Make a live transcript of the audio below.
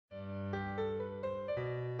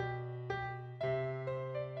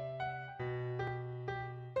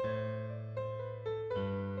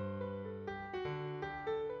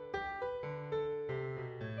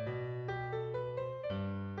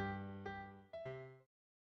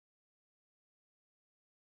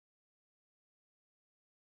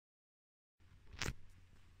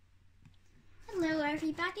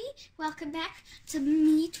everybody, welcome back to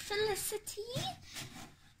Meet Felicity.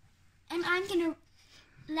 And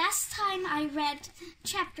last time I read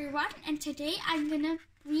chapter 1 and today I'm gonna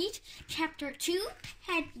read chapter 2,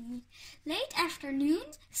 Heavy. Late afternoon,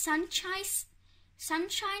 sunshine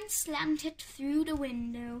slanted through the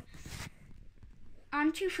window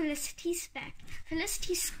onto Felicity's back.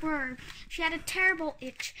 Felicity squirmed. She had a terrible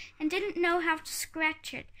itch and didn't know how to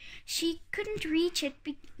scratch it. She couldn't reach it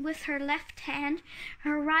with her left hand.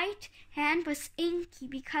 Her right hand was inky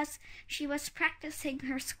because she was practicing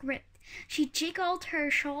her script. She jiggled her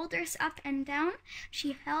shoulders up and down.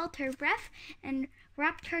 She held her breath and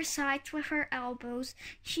rubbed her sides with her elbows.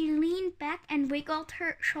 She leaned back and wiggled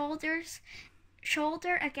her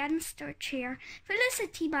shoulder against her chair.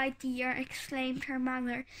 "Felicity, my dear," exclaimed her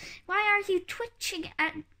mother, "why are you twitching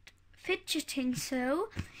and fidgeting so?"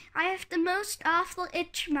 "I have the most awful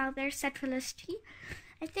itch, Mother," said Felicity.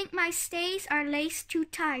 "I think my stays are laced too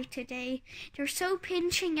tight today. They're so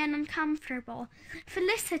pinching and uncomfortable."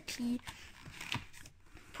 Felicity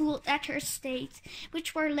pulled at her stays,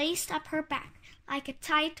 which were laced up her back like a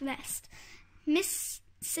tight vest.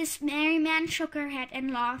 Mrs. Merriman shook her head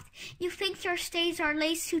and laughed. "You think your stays are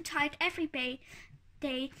laced too tight every day,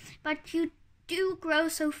 but you do grow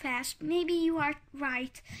so fast. Maybe you are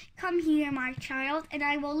right. Come here, my child, and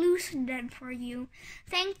I will loosen them for you."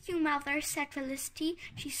 "Thank you, Mother," said Felicity.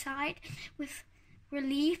 She sighed with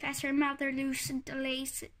relief as her mother loosened the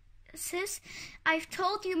laces. "I've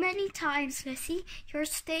told you many times, Lizzie, your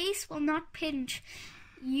stays will not pinch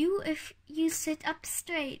you if you sit up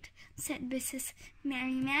straight," said Mrs.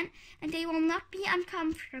 Merriman, "and they will not be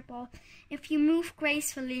uncomfortable if you move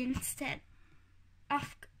gracefully instead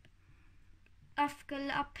of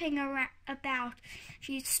galloping about."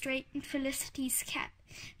 She straightened Felicity's cap.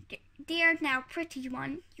 "There now, pretty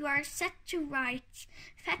one, you are set to rights.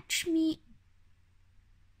 Fetch me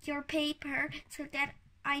your paper so that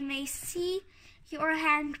I may see your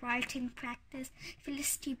handwriting practice."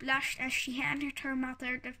 Felicity blushed as she handed her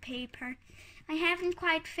mother the paper. "I haven't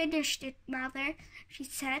quite finished it, Mother," she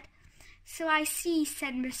said. "So I see,"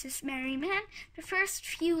 said Mrs. Merriman. "The first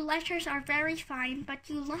few letters are very fine, but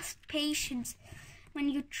you lost patience when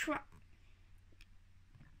you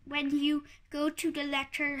go to the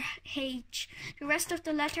letter H. The rest of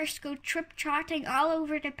the letters go trip-trotting all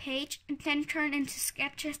over the page and then turn into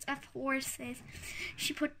sketches of horses."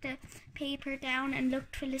 She put the paper down and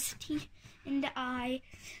looked Felicity in the eye.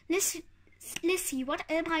 Lizzie, what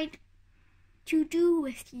am I to do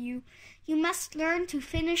with you? You must learn to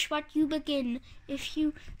finish what you begin. If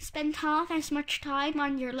you spend half as much time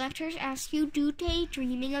on your letters as you do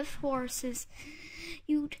daydreaming of horses,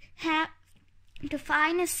 you'd have the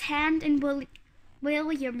finest hand in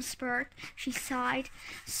Williamsburg." She sighed.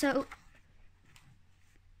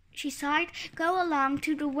 "Go along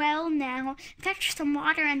to the well now. Fetch some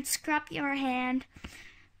water and scrub your hand.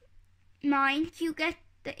 Mind you get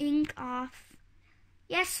the ink off."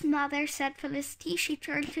 "Yes, Mother," said Felicity. She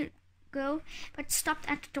turned to go, but stopped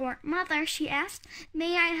at the door. "Mother," she asked,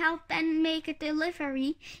 "may I help Ben make a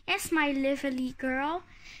delivery?" "Yes, my lively girl,"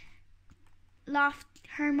 laughed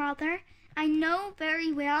her mother. "I know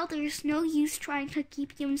very well there's no use trying to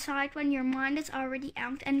keep you inside when your mind is already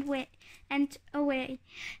out and away."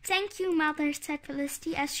 "Thank you, Mother," said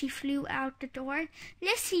Felicity as she flew out the door.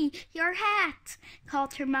 "Lizzie, your hat!"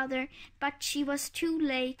 called her mother, but she was too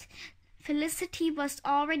late. Felicity was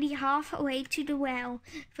already halfway to the well.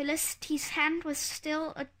 Felicity's hand was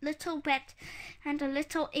still a little wet and a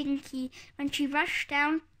little inky when she rushed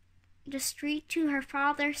down the street to her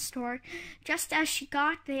father's store. Just as she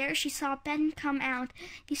got there, she saw Ben come out.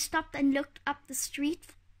 He stopped and looked up the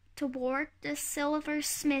street toward the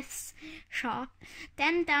silversmith's shop,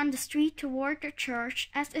 then down the street toward the church,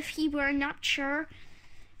 as if he were not sure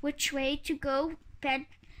which way to go. "Ben,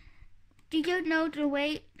 do you know the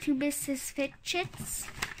way to Mrs. Fidget's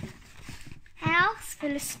house?"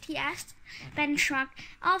 Felicity asked. Ben shrugged.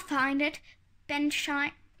 "I'll find it." Ben's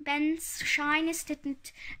shyness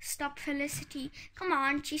didn't stop Felicity. "Come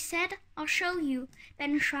on," she said. "I'll show you."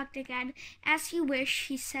 Ben shrugged again. "As you wish,"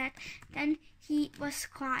 he said. Then he was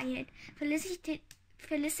quiet. Felicity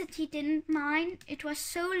didn't mind. It was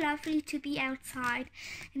so lovely to be outside,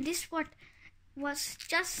 and this was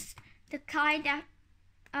just the kind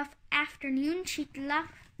of afternoon she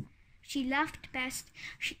loved best.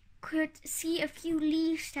 She could see a few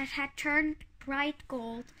leaves that had turned bright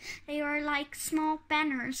gold. They were like small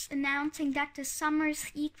banners announcing that the summer's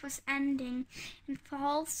heat was ending and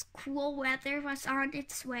fall's cool weather was on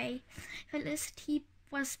its way. Felicity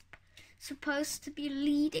was supposed to be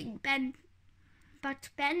leading Ben, but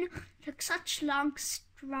Ben took such long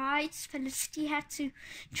strides. Felicity had to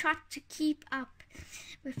trot to keep up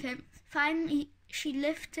with him. Finally, she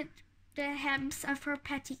lifted the hems of her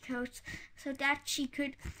petticoats so that she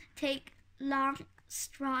could take long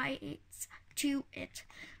strides to it.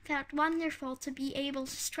 Felt wonderful to be able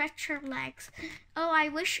to stretch her legs. "Oh, I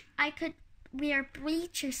wish I could wear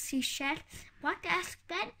breeches," she said. "What?" asked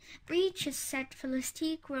Ben. "Breeches," said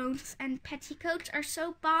Felicity. "Gowns and petticoats are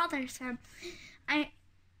so bothersome. I'm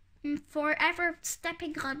forever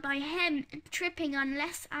stepping on my hem and tripping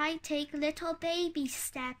unless I take little baby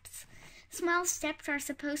steps. Small steps are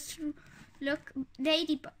supposed to look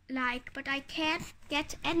ladylike, but I can't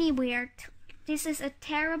get anywhere. This is a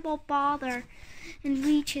terrible bother." "And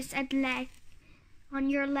reaches and on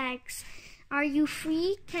your legs. Are you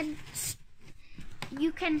free?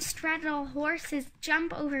 You can straddle horses,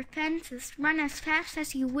 jump over fences, run as fast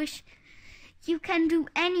as you wish. You can do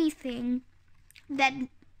anything." Ben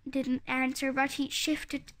didn't answer, but he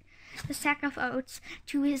shifted the sack of oats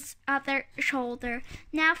to his other shoulder.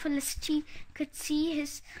 Now Felicity could see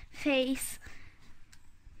his face.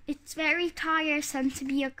 "It's very tiresome to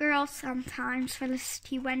be a girl sometimes,"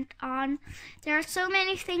 Felicity went on. "There are so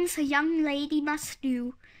many things a young lady must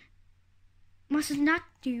not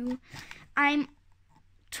do. I'm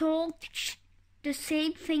told the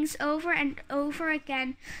same things over and over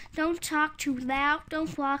again. Don't talk too loud,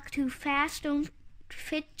 don't walk too fast, don't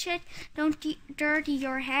fidget, don't dirty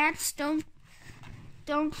your hands, don't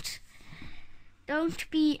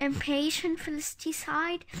be impatient," Felicity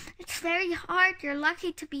sighed. "It's very hard. You're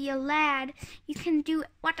lucky to be a lad. You can do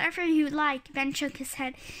whatever you like." Ben shook his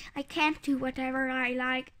head. "I can't do whatever I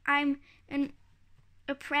like. I'm an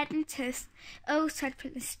apprentice." "Oh," said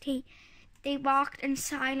Felicity. They walked in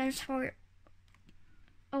silence for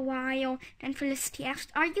a while. Then Felicity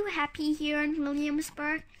asked, "Are you happy here in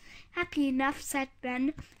Williamsburg?" "Happy enough," said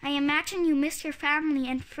Ben. "I imagine you miss your family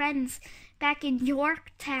and friends back in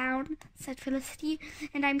Yorktown," said Felicity,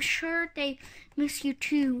 "and I'm sure they miss you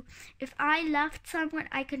too. If I loved someone,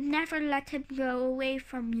 I could never let him go away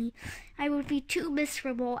from me. I would be too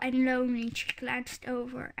miserable and lonely." She glanced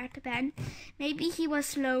over at Ben. "Maybe he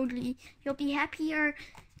was lonely. You'll be happier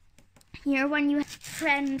here when you have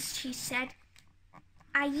friends," she said.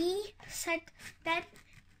 "Aye," said Ben.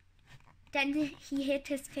 Then he hid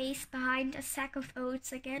his face behind a sack of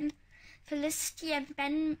oats again. Felicity and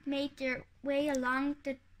Ben made their way along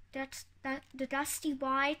the dusty,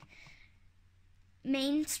 wide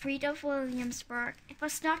main street of Williamsburg. It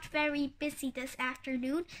was not very busy this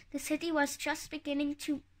afternoon. The city was just beginning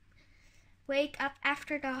to wake up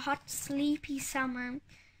after the hot, sleepy summer.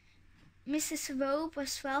 Mrs. Robe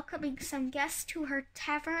was welcoming some guests to her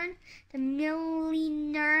tavern. The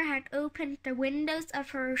milliner had opened the windows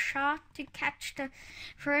of her shop to catch the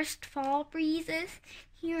first fall breezes.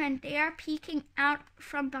 Here and there, peeking out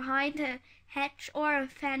from behind a hedge or a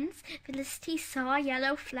fence, Felicity saw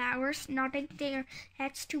yellow flowers nodding their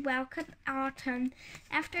heads to welcome autumn.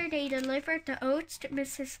 After they delivered the oats to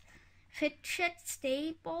Mrs. Fitchett's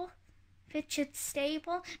stable,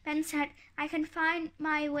 Ben said, "I can find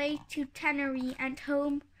my way to Tannery and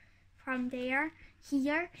home from there."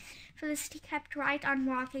 Here, Felicity kept right on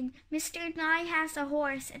walking. "Mr. Nye has a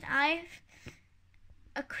horse, and I've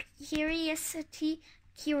a curiosity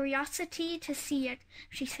to see it,"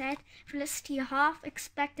 she said. Felicity half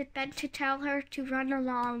expected Ben to tell her to run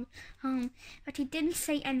along home, but he didn't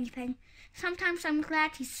say anything. "Sometimes I'm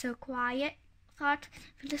glad he's so quiet," thought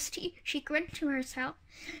Felicity. She grinned to herself.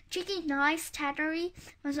 Jiggy Nye's tannery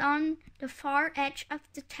was on the far edge of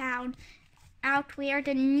the town, out where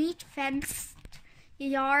the neat fenced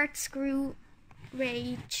yards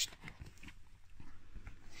raged,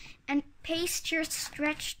 and pastures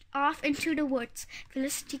stretched off into the woods.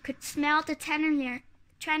 Felicity could smell the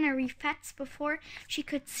tannery fats before she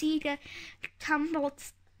could see the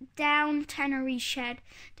tumbled down tannery shed.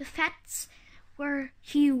 The fats were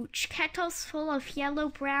huge, kettles full of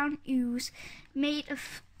yellow-brown ooze made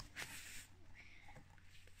of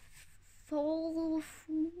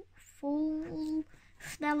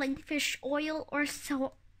foul-smelling fish oil or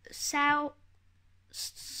sour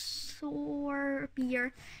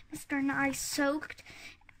beer. Mr. Nye soaked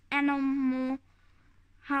animal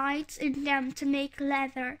hides in them to make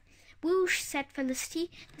leather. "Whoosh," said Felicity.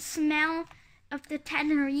 "The smell of the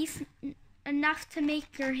tannery's enough to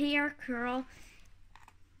make your hair curl."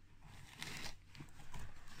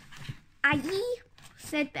 "Aye,"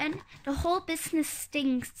 said Ben. "The whole business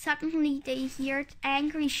stinks." Suddenly they heard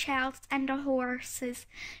angry shouts, and the horses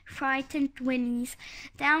frightened whinnies.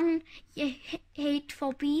 "Down, you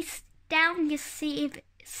hateful beast! Down, you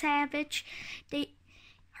savage!" They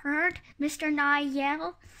heard Mr. Nye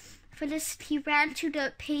yell. Felicity ran to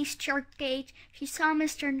the pasture gate. She saw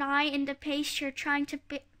Mr. Nye in the pasture trying to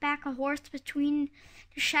back a horse between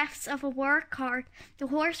the shafts of a work cart. The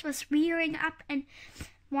horse was rearing up and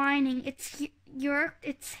whining. It jerked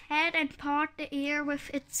its head and pawed the air with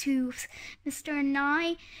its hooves. Mr.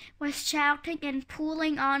 Nye was shouting and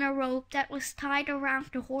pulling on a rope that was tied around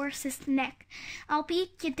the horse's neck. "I'll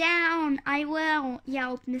beat you down, I will,"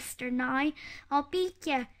 yelled Mr. Nye. "I'll beat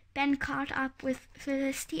you." Ben caught up with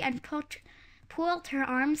Felicity and pulled her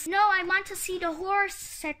arms. "No, I want to see the horse,"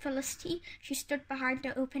 said Felicity. She stood behind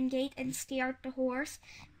the open gate and stared at the horse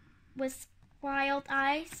with wild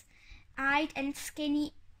eyed and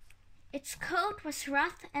skinny. Its coat was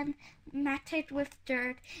rough and matted with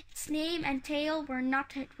dirt. Its mane and tail were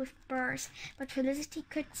knotted with burrs, but Felicity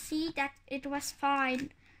could see that it was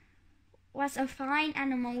a fine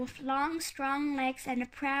animal with long, strong legs and a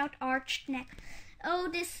proud, arched neck.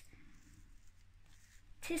 "Oh,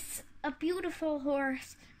 tis a beautiful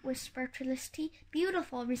horse," whispered Felicity.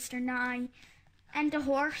 "Beautiful, Mr. Nye." And the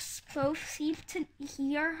horse both seemed to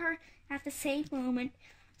hear her at the same moment.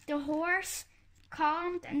 The horse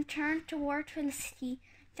calmed and turned toward Felicity.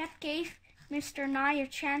 That gave Mr. Nye a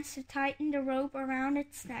chance to tighten the rope around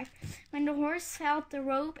its neck. When the horse felt the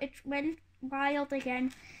rope, it went wild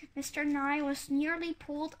again. Mr. Nye was nearly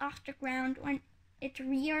pulled off the ground when it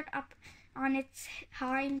reared up on its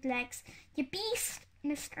hind legs. "You beast!"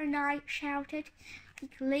 Mr. Nye shouted. He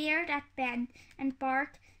glared at Ben and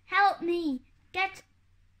barked, "Help me! Get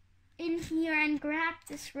in here and grab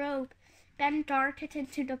this rope." Ben darted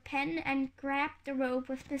into the pen and grabbed the rope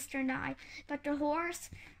with Mr. Nye, but the horse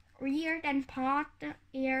reared and pawed the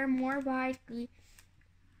air more wildly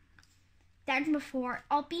than before.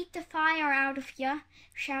 "I'll beat the fire out of you,"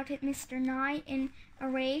 shouted Mr. Nye in a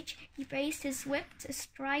rage. He raised his whip to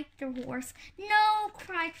strike the horse. "No!"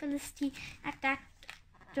 cried Felicity. At that,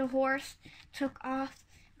 the horse took off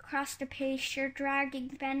across the pasture, dragging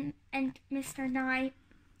Ben and Mr. Nye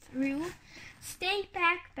through. "Stay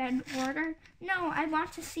back," Ben ordered. "No, I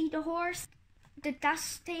want to see the horse." The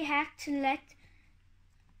dust they had to let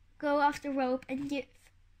go of the rope and give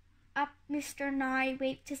up. Mr. Nye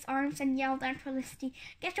waved his arms and yelled at Felicity,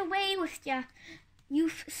 "Get away with ya!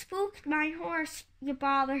 You've spooked my horse, you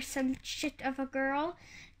bothersome chit of a girl."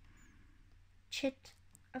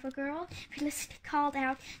 Felicity called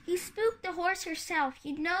out. "You spooked the horse yourself.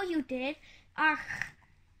 You know you did." "Ugh!"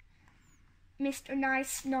 Mr. Nye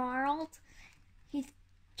snarled. He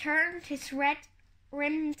turned his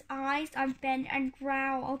red-rimmed eyes on Ben and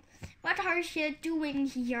growled, "What are you doing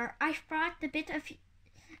here?" "I've brought the bit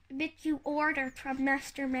you ordered from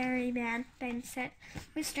Master Merryman," Ben said.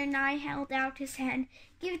 Mr. Nye held out his hand.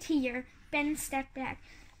 "Give it here." Ben stepped back.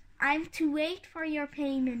 "I'm to wait for your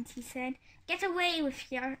payment," he said. "Get away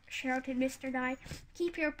with you," shouted Mr. Nye.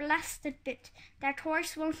 "Keep your blasted bit. That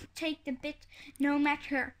horse won't take the bit no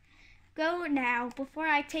matter. Go now, before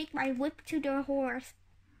I take my whip to the horse.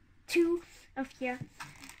 Two of you.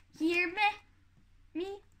 Hear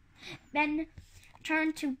me?" Ben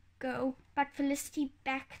turned to go, but Felicity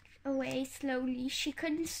backed away slowly. She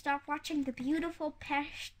couldn't stop watching the beautiful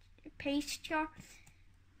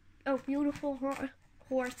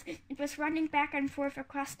horse. It was running back and forth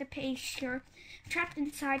across the pasture, trapped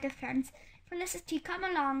inside the fence. "Felicity, come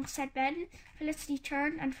along," said Ben. Felicity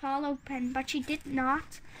turned and followed Ben, but she did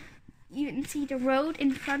not even see the road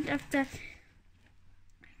in front of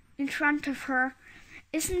her.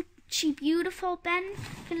 "Isn't she beautiful, Ben?"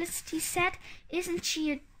 Felicity said. "Isn't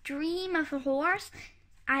she a dream of a horse?"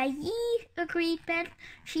 "Aye," agreed Ben.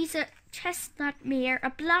 "She's a chestnut mare, a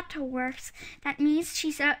blood horse. That means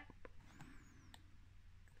she's a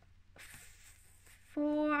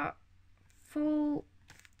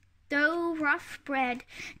though rough bred,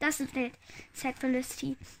 doesn't it?" said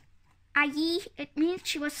Felicity. "Aye, it means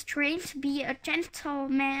she was trained to be a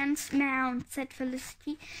gentleman's mount," said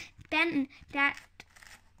Felicity. "Ben, that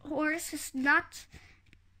horse is not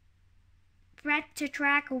bred to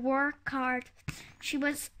drag a work cart. She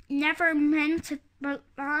was never meant to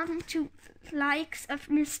belong to the likes of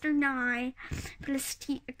Mr. Nye,"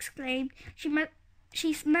 Felicity exclaimed.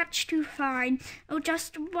 She's much too fine. Oh,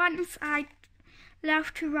 just once I'd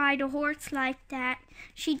love to ride a horse like that."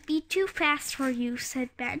 "She'd be too fast for you,"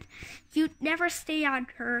 said Ben. "You'd never stay on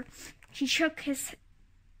her." He shook his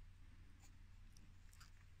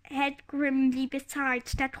head grimly.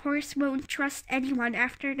 "Besides, that horse won't trust anyone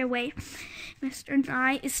after the way Mr.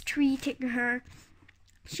 Nye is treating her.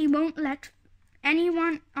 She won't let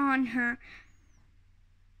anyone on her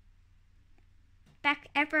back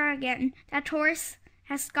ever again. That horse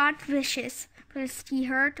has got wishes. Felicity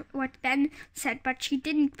heard what Ben said, but she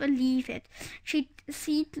didn't believe it. She'd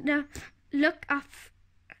seen the look of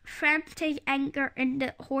frantic anger in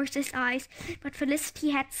the horse's eyes, but Felicity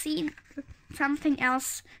had seen something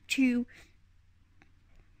else too.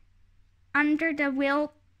 Under the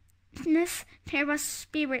wildness there was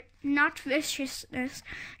spirit, not viciousness,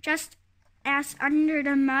 just as under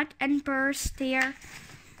the mud and burrs there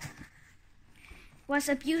was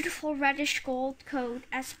a beautiful reddish gold coat,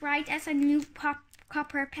 as bright as a new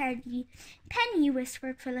copper penny. Penny,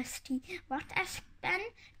 whispered Felicity. What? asked Ben.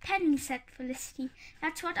 Penny, said Felicity.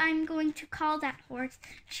 That's what I'm going to call that horse.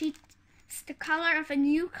 She's the color of a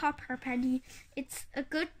new copper penny. It's a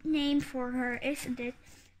good name for her, isn't it?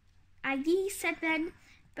 Aye, said Ben,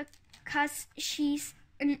 because she's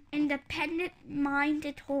an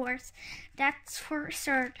independent-minded horse. That's for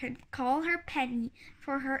certain. Call her Penny,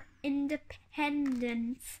 for her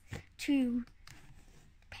independence, too.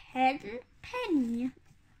 Penny.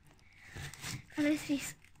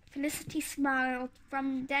 Felicity smiled.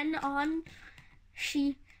 From then on,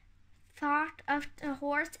 she thought of the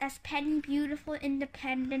horse as Penny, beautiful,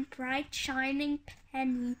 independent, bright, shining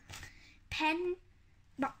Penny. Penny.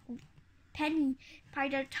 By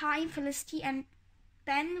the time Felicity and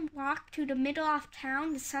Ben walked to the middle of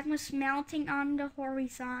town, the sun was melting on the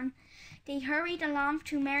horizon. They hurried along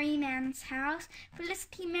to Merryman's house.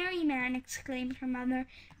 Felicity, Merryman, exclaimed her mother.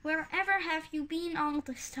 Wherever have you been all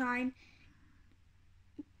this time?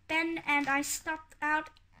 Ben and I stopped out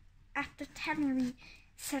at the tannery,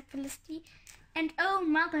 said Felicity. And oh,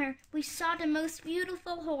 Mother, we saw the most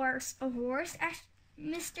beautiful horse. A horse? asked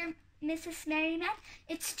Mrs. Merryman.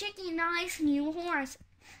 It's Jiggy and I's new horse.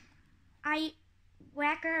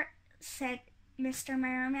 Wagger, said Mr.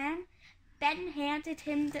 Merriman. Ben handed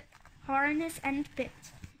him the harness and bit.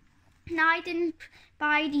 No, I didn't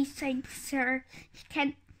buy these things, sir.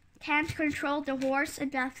 He can't control the horse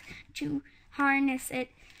enough to harness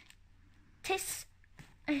it. 'Tis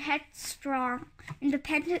a headstrong,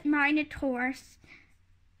 independent-minded horse,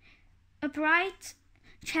 a bright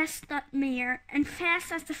chestnut mare, and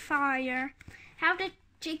fast as a fire. How did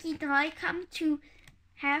Jiggy and I come to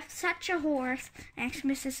have such a horse? asked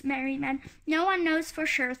Mrs. Merriman. No one knows for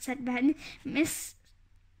sure, said Ben. Mr.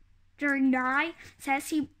 Nye says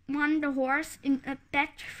he won the horse in a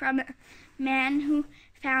bet from a man who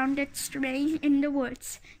found it straying in the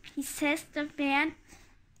woods. He says the man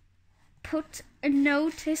put a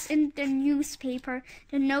notice in the newspaper.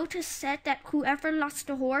 The notice said that whoever lost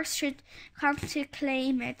the horse should come to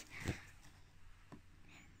claim it.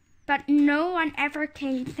 But no one ever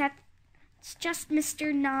came. That's just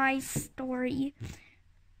Mr. Nye's story.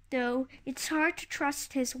 Though it's hard to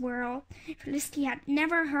trust his word. Felicity had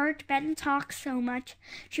never heard Ben talk so much.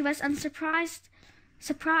 She was surprised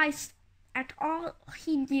at all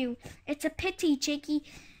he knew. It's a pity Jiggy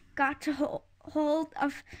got to hold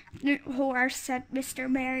of the horse, said Mr.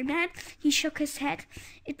 Merriman. He shook his head.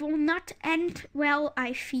 It will not end well,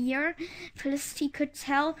 I fear. Felicity could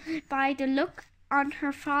tell by the look on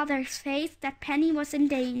her father's face that Penny was in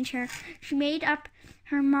danger. She made up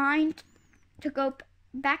her mind to go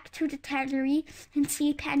back to the tannery and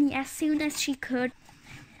see Penny as soon as she could.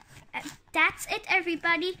 That's it,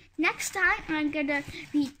 everybody. Next time I'm gonna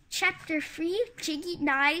read Chapter 3, Jiggy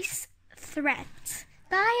Nye's Threat.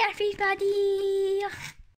 Bye, everybody!